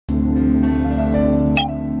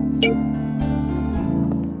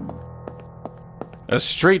A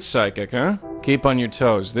street psychic, huh? Keep on your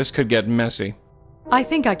toes. This could get messy. I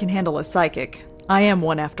think I can handle a psychic. I am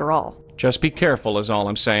one after all. Just be careful is all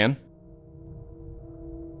I'm saying.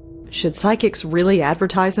 Should psychics really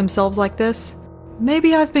advertise themselves like this?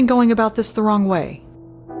 Maybe I've been going about this the wrong way.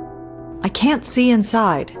 I can't see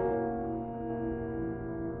inside.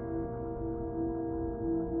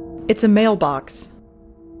 It's a mailbox.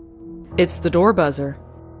 It's the door buzzer.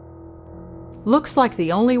 Looks like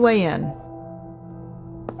the only way in.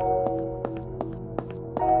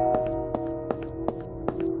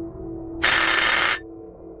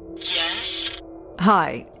 Yes?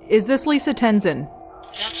 Hi, is this Lisa Tenzin?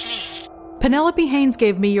 That's me. Penelope Haynes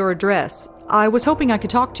gave me your address. I was hoping I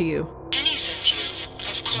could talk to you. Penny sent you.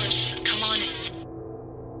 Of course. Come on in.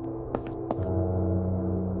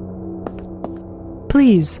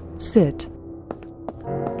 Please, sit.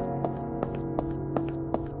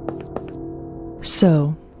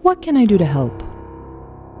 So, what can I do to help?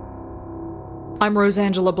 I'm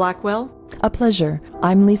Rosangela Blackwell. A pleasure.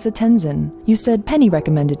 I'm Lisa Tenzin. You said Penny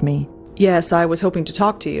recommended me. Yes, I was hoping to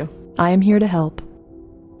talk to you. I am here to help.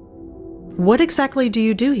 What exactly do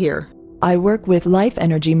you do here? I work with life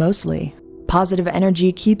energy mostly. Positive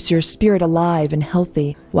energy keeps your spirit alive and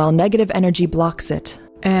healthy, while negative energy blocks it.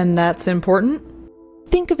 And that's important?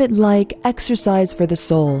 Think of it like exercise for the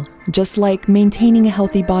soul. Just like maintaining a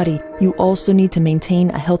healthy body, you also need to maintain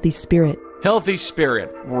a healthy spirit. Healthy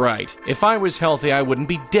spirit, right. If I was healthy, I wouldn't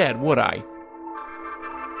be dead, would I?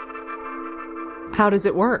 How does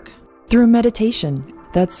it work? Through meditation.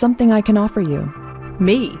 That's something I can offer you.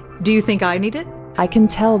 Me? Do you think I need it? I can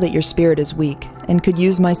tell that your spirit is weak and could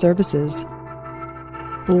use my services.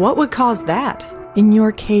 What would cause that? In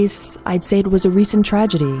your case, I'd say it was a recent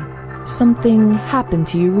tragedy. Something happened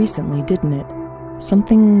to you recently, didn't it?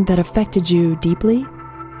 Something that affected you deeply?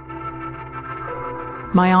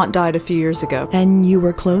 My aunt died a few years ago. And you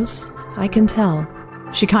were close? I can tell.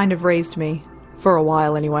 She kind of raised me. For a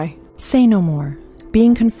while, anyway. Say no more.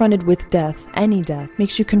 Being confronted with death, any death,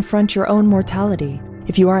 makes you confront your own mortality.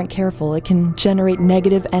 If you aren't careful, it can generate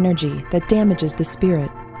negative energy that damages the spirit.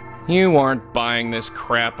 You aren't buying this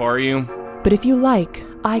crap, are you? But if you like,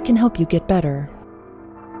 I can help you get better.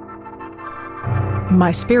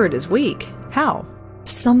 My spirit is weak. How?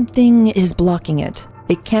 Something is blocking it.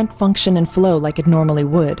 It can't function and flow like it normally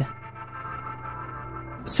would.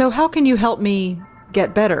 So how can you help me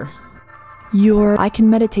get better? I can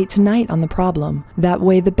meditate tonight on the problem. That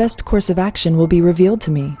way the best course of action will be revealed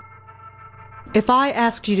to me. If I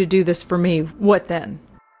asked you to do this for me, what then?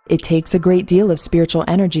 It takes a great deal of spiritual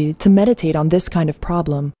energy to meditate on this kind of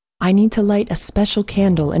problem. I need to light a special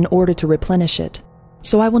candle in order to replenish it.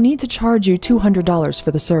 So I will need to charge you $200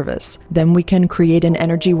 for the service. Then we can create an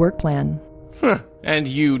energy work plan. And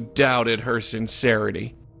you doubted her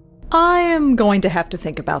sincerity. I am going to have to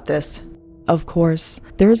think about this. Of course,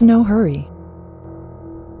 there is no hurry.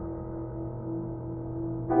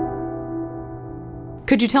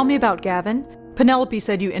 Could you tell me about Gavin? Penelope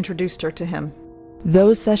said you introduced her to him.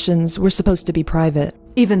 Those sessions were supposed to be private.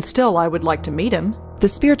 Even still, I would like to meet him. The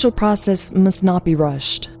spiritual process must not be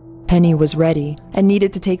rushed. Penny was ready and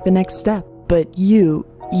needed to take the next step, but you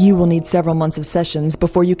will need several months of sessions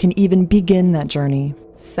before you can even begin that journey.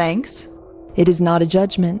 Thanks. It is not a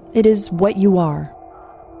judgment, it is what you are.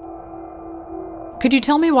 Could you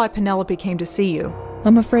tell me why Penelope came to see you?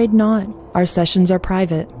 I'm afraid not. Our sessions are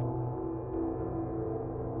private.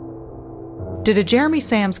 Did a Jeremy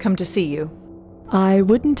Sams come to see you? I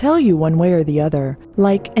wouldn't tell you one way or the other.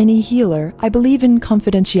 Like any healer, I believe in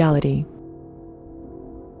confidentiality.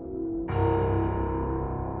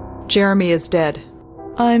 Jeremy is dead.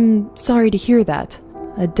 I'm sorry to hear that.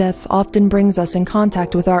 A death often brings us in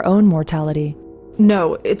contact with our own mortality.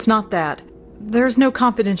 No, it's not that. There's no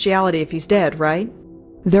confidentiality if he's dead, right?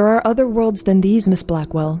 There are other worlds than these, Miss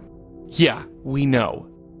Blackwell. Yeah, we know.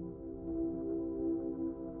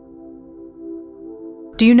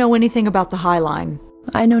 Do you know anything about the High Line?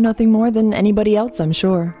 I know nothing more than anybody else, I'm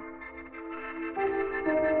sure.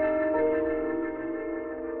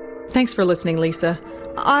 Thanks for listening, Lisa.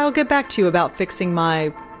 I'll get back to you about fixing my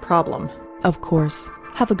problem. Of course.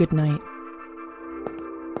 Have a good night.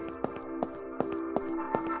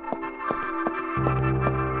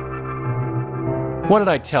 What did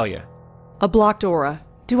I tell you? A blocked aura.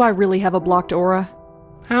 Do I really have a blocked aura?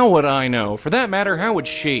 How would I know? For that matter, how would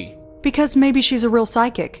she? Because maybe she's a real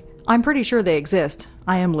psychic. I'm pretty sure they exist.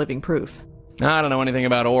 I am living proof. I don't know anything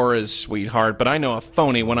about auras, sweetheart, but I know a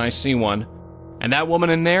phony when I see one. And that woman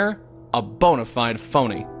in there? A bona fide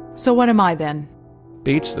phony. So what am I then?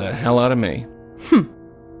 Beats the hell out of me.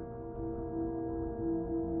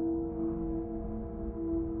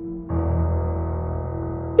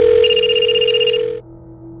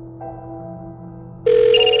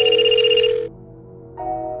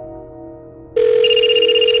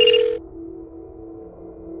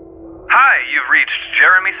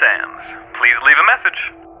 Sands. Please leave a message.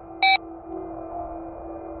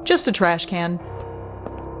 Just a trash can.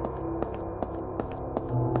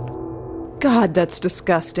 God, that's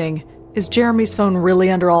disgusting. Is Jeremy's phone really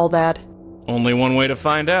under all that? Only one way to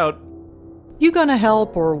find out. You gonna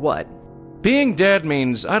help or what? Being dead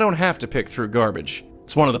means I don't have to pick through garbage.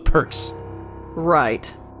 It's one of the perks.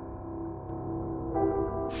 Right.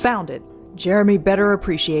 Found it. Jeremy better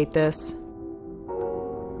appreciate this.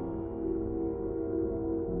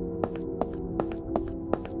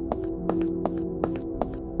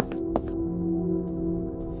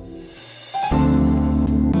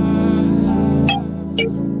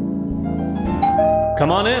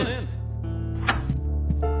 Come on in.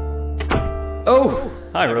 Oh,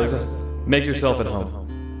 hi, Rosa. Make yourself at home.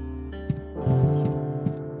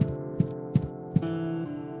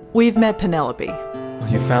 We've met Penelope.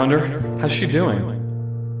 You found her? How's she doing?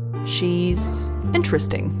 She's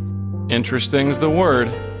interesting. Interesting's the word.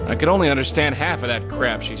 I could only understand half of that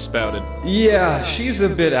crap she spouted. Yeah, she's a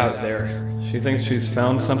bit out there. She thinks she's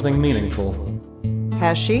found something meaningful.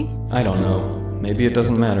 Has she? I don't know. Maybe it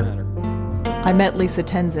doesn't matter. I met Lisa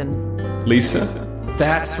Tenzin. Lisa?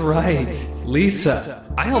 That's right. Lisa.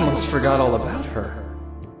 I almost forgot all about her.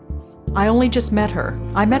 I only just met her.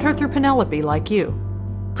 I met her through Penelope, like you.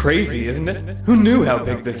 Crazy, isn't it? Who knew how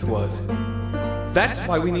big this was? That's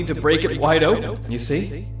why we need to break it wide open, you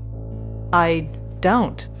see? I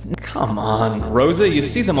don't. Come on, Rosa, you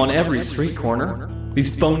see them on every street corner.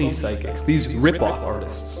 These phony psychics, these rip-off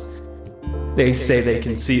artists. They say they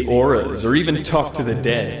can see auras or even talk to the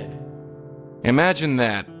dead. Imagine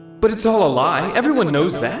that. But it's all a lie. Everyone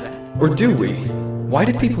knows that. Or do we? Why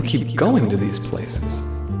do people keep going to these places?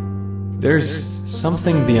 There's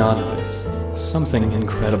something beyond this. Something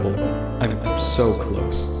incredible. I'm so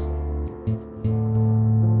close.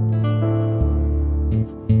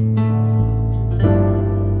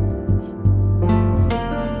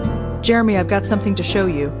 Jeremy, I've got something to show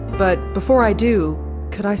you. But before I do,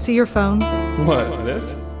 could I see your phone? What,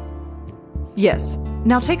 this? Yes.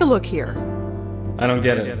 Now take a look here. I don't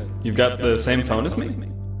get it. You've got the same phone as me?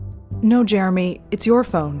 No, Jeremy, it's your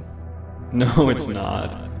phone. No, it's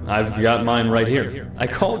not. I've got mine right here. I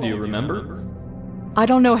called you, remember? I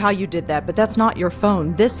don't know how you did that, but that's not your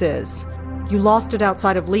phone. This is. You lost it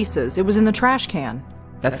outside of Lisa's. It was in the trash can.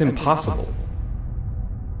 That's impossible.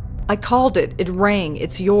 I called it. It rang.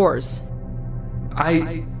 It's yours.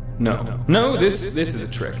 No, this is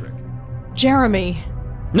a trick. Jeremy.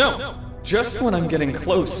 No! Just when I'm getting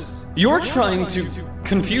close, you're trying to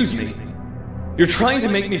confuse me. You're trying to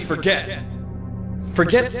make me forget.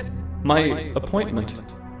 Forget my appointment.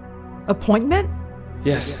 Appointment?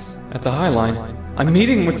 Yes, at the High Line. I'm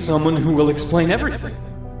meeting with someone who will explain everything.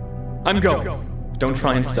 I'm going. Don't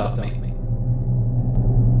try and stop me.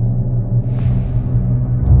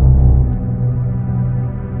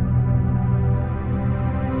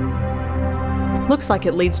 Looks like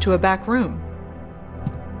it leads to a back room.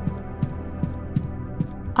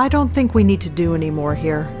 I don't think we need to do any more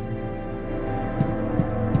here.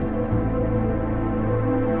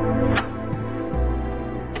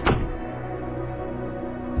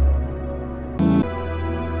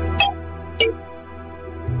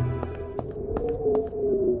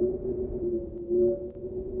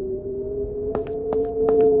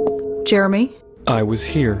 Jeremy? I was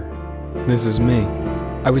here. This is me.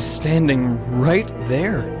 I was standing right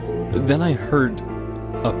there. Then I heard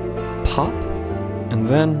a pop, and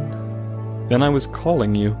then I was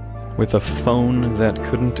calling you with a phone that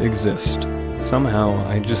couldn't exist. Somehow,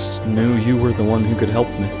 I just knew you were the one who could help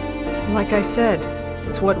me. Like I said,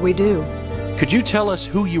 it's what we do. Could you tell us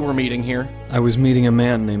who you were meeting here? I was meeting a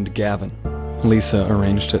man named Gavin. Lisa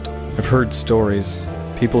arranged it. I've heard stories.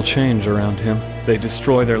 People change around him. They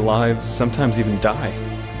destroy their lives, sometimes even die.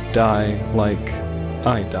 Die like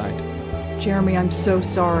I died. Jeremy, I'm so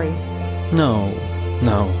sorry. No,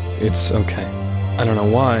 it's okay. I don't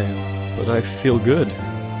know why, but I feel good.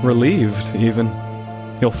 Relieved, even.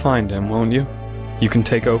 You'll find him, won't you? You can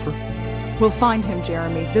take over? We'll find him,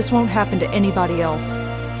 Jeremy. This won't happen to anybody else.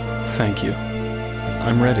 Thank you.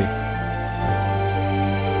 I'm ready.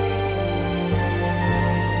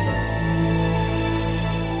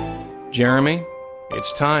 Jeremy,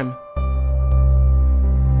 it's time.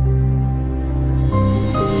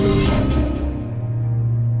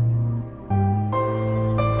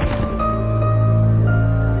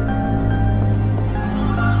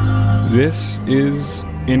 This is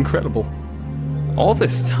incredible. All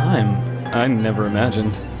this time, I never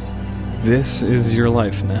imagined. This is your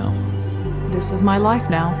life now. This is my life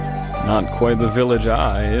now. Not quite the village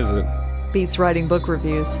eye, is it? Beats writing book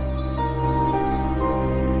reviews.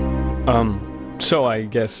 So I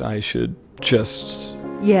guess I should just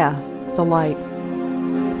Yeah, the light.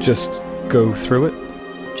 just go through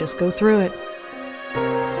it? Just go through it.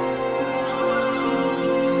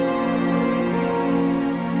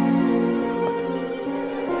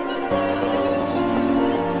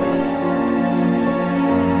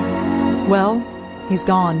 Well, he's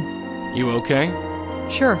gone. You okay?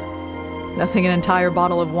 Sure. Nothing an entire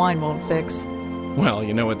bottle of wine won't fix. Well,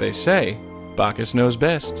 you know what they say. Bacchus knows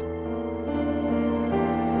best.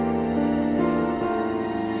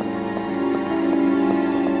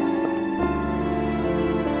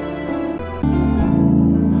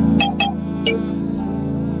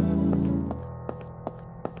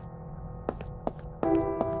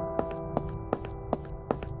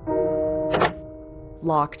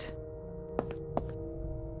 Locked.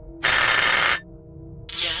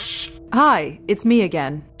 Yes? Hi, it's me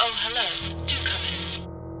again. Oh, hello. Do come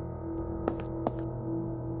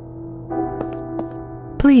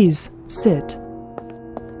in. Please, sit.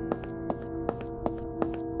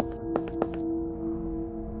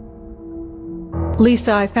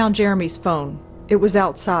 Lisa, I found Jeremy's phone. It was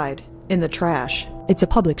outside, in the trash. It's a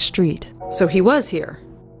public street. So he was here.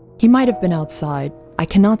 He might have been outside. I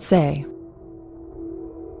cannot say.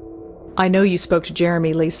 I know you spoke to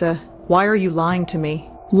Jeremy, Lisa. Why are you lying to me?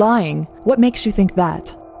 Lying? What makes you think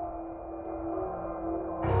that?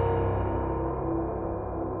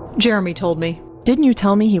 Jeremy told me. Didn't you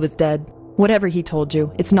tell me he was dead? Whatever he told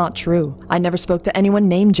you, it's not true. I never spoke to anyone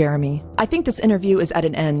named Jeremy. I think this interview is at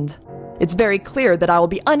an end. It's very clear that I will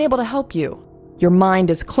be unable to help you. Your mind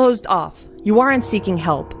is closed off. You aren't seeking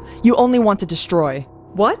help. You only want to destroy.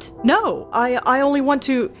 What? No, I only want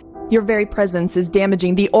to... Your very presence is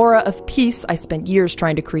damaging the aura of peace I spent years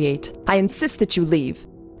trying to create. I insist that you leave.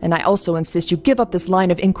 And I also insist you give up this line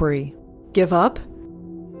of inquiry. Give up?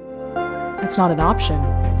 That's not an option.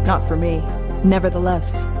 Not for me.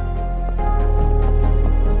 Nevertheless,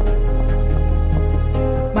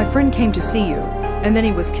 My friend came to see you, and then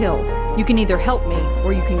he was killed. You can either help me,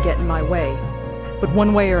 or you can get in my way. But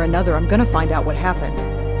one way or another, I'm gonna find out what happened.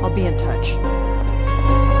 I'll be in touch.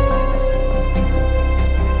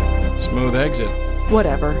 Smooth exit.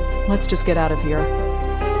 Whatever. Let's just get out of here.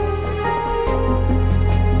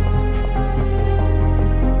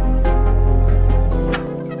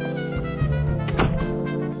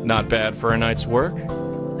 Not bad for a night's work.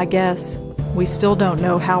 I guess. We still don't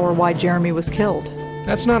know how or why Jeremy was killed.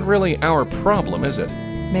 That's not really our problem, is it?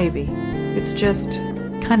 Maybe. It's just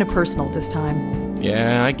kind of personal this time.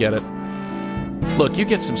 Yeah, I get it. Look, you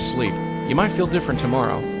get some sleep. You might feel different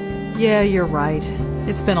tomorrow. Yeah, you're right.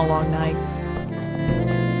 It's been a long night.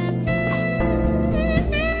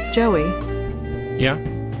 Joey, Yeah?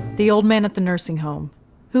 the old man at the nursing home.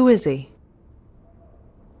 Who is he?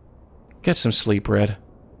 Get some sleep, Red.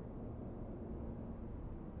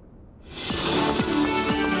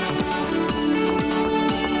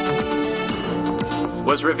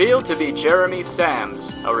 Was revealed to be Jeremy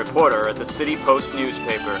Sams, a reporter at the City Post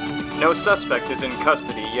newspaper. No suspect is in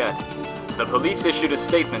custody yet. The police issued a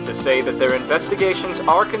statement to say that their investigations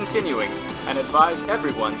are continuing and advise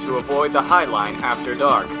everyone to avoid the High Line after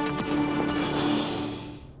dark.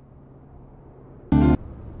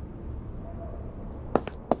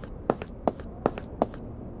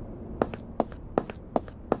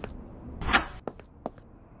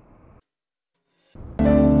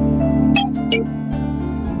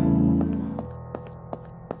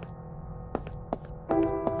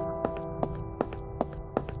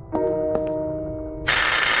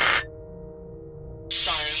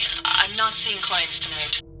 Sorry, I'm not seeing clients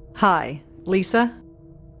tonight. Hi, Lisa?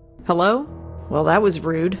 Hello? Well, that was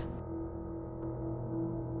rude.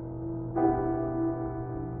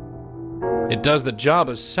 It does the job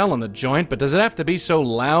of selling the joint, but does it have to be so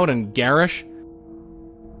loud and garish?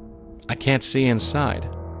 I can't see inside.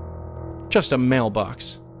 Just a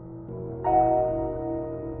mailbox.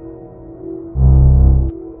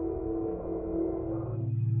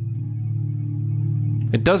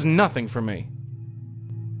 It does nothing for me.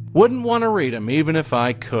 Wouldn't want to read 'em even if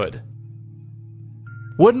I could.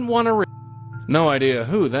 Wouldn't want to read. No idea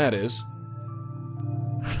who that is.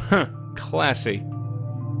 Huh, classy.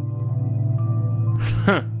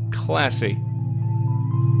 Huh, classy.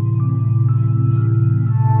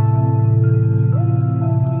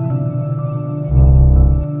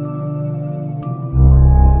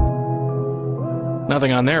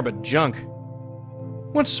 Nothing on there but junk.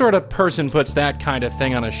 What sort of person puts that kind of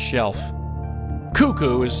thing on a shelf?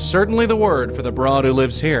 Cuckoo is certainly the word for the broad who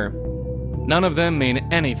lives here. None of them mean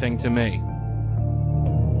anything to me.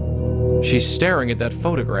 She's staring at that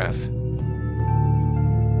photograph.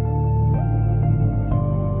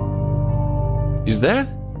 Is that...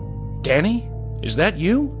 Danny? Is that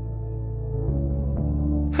you?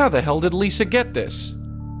 How the hell did Lisa get this?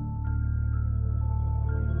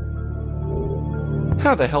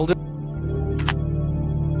 How the hell did...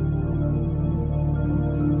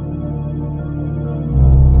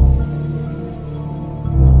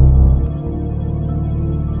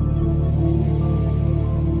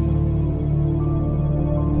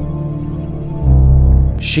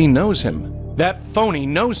 She knows him. That phony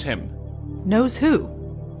knows him. Knows who?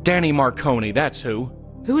 Danny Marconi, that's who.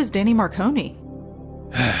 Who is Danny Marconi?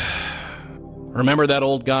 Remember that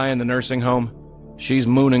old guy in the nursing home? She's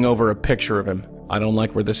mooning over a picture of him. I don't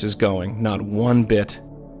like where this is going, not one bit.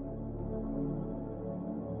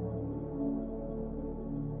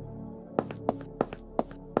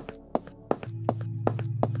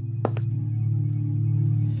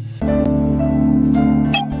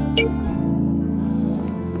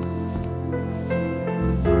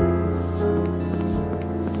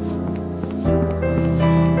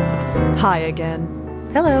 Hi again.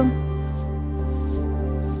 Hello.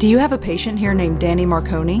 Do you have a patient here named Danny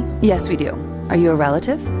Marconi? Yes, we do. Are you a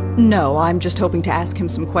relative? No, I'm just hoping to ask him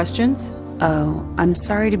some questions. Oh, I'm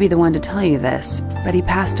sorry to be the one to tell you this, but he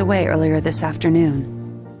passed away earlier this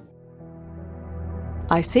afternoon.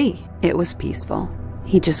 I see. It was peaceful.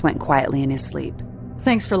 He just went quietly in his sleep.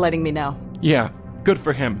 Thanks for letting me know. Yeah, good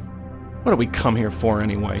for him. What do we come here for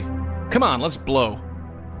anyway? Come on, let's blow.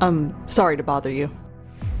 Sorry to bother you.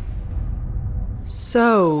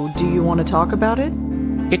 So, do you want to talk about it?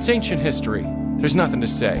 It's ancient history. There's nothing to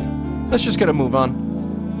say. Let's just get a move on.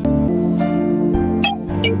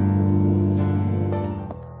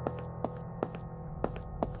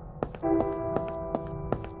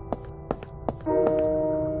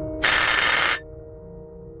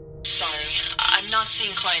 Sorry, I'm not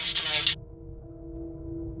seeing clients tonight.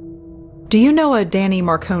 Do you know a Danny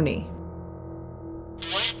Marconi?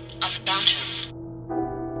 What about him?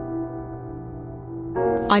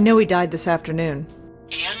 I know he died this afternoon.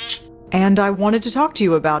 And? And I wanted to talk to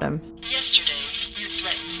you about him. Yesterday, you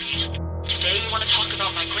threatened me. Today, you want to talk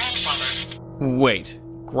about my grandfather. Wait,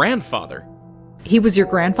 grandfather? He was your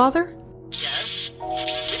grandfather? Yes?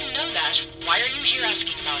 If you didn't know that, why are you here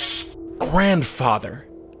asking about him? Grandfather?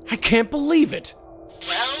 I can't believe it.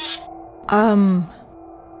 Well,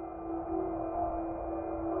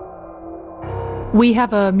 we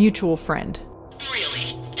have a mutual friend.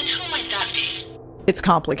 really? And who might that be? It's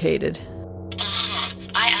complicated. Uh-huh.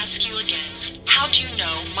 I ask you again. How do you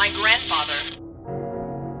know my grandfather?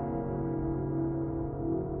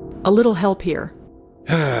 A little help here.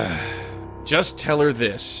 Just tell her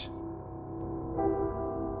this.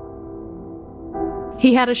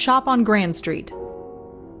 He had a shop on Grand Street.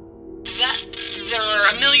 There are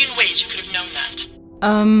a million ways you could have known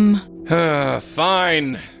that.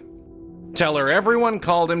 Fine. Tell her everyone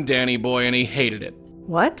called him Danny Boy and he hated it.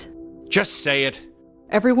 What? Just say it.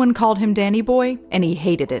 Everyone called him Danny Boy, and he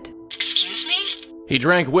hated it. Excuse me? He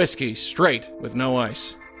drank whiskey straight with no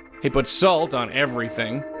ice. He put salt on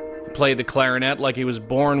everything. He played the clarinet like he was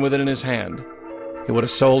born with it in his hand. He would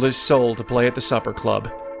have sold his soul to play at the supper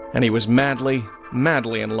club. And he was madly,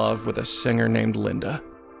 madly in love with a singer named Linda.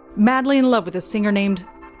 Madly in love with a singer named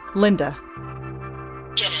Linda.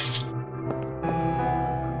 Get in.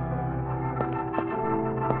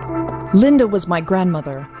 Linda was my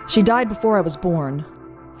grandmother. She died before I was born.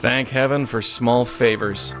 Thank heaven for small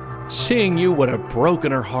favors. Seeing you would have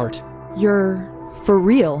broken her heart. You're for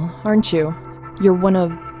real, aren't you? You're one of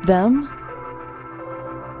them?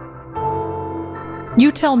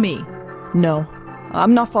 You tell me. No,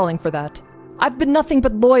 I'm not falling for that. I've been nothing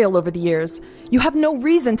but loyal over the years. You have no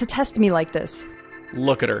reason to test me like this.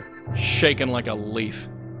 Look at her, shaking like a leaf.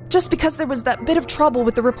 Just because there was that bit of trouble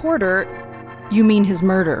with the reporter... You mean his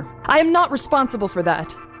murder? I am not responsible for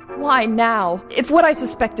that. Why now? If what I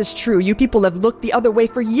suspect is true, you people have looked the other way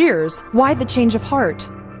for years. Why the change of heart?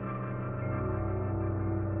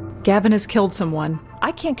 Gavin has killed someone.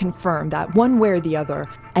 I can't confirm that one way or the other,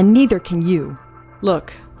 and neither can you.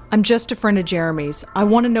 Look, I'm just a friend of Jeremy's. I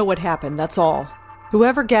want to know what happened, that's all.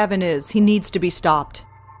 Whoever Gavin is, he needs to be stopped.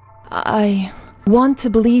 I want to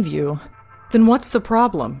believe you. Then what's the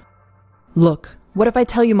problem? Look, what if I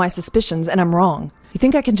tell you my suspicions and I'm wrong? You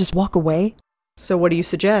think I can just walk away? So what do you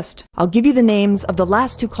suggest? I'll give you the names of the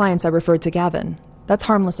last 2 clients I referred to Gavin. That's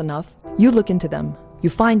harmless enough. You look into them. You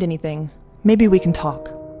find anything, maybe we can talk.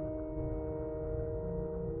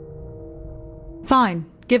 Fine,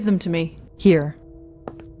 give them to me. Here.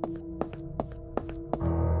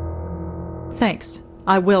 Thanks.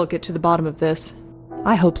 I will get to the bottom of this.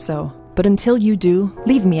 I hope so. But until you do,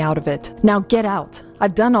 leave me out of it. Now get out.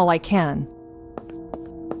 I've done all I can.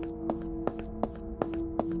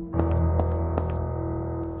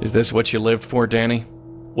 Is this what you lived for, Danny?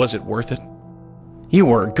 Was it worth it? You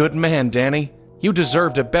were a good man, Danny. You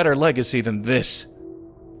deserved a better legacy than this.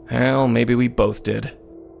 Well, maybe we both did.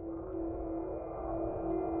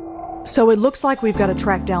 So it looks like we've got to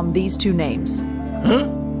track down these two names. Huh?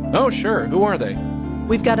 Oh, sure. Who are they?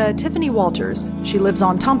 We've got a Tiffany Walters. She lives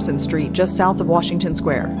on Thompson Street, just south of Washington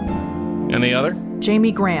Square. And the other?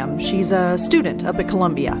 Jamie Graham. She's a student up at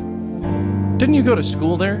Columbia. Didn't you go to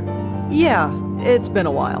school there? Yeah, it's been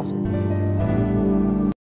a while.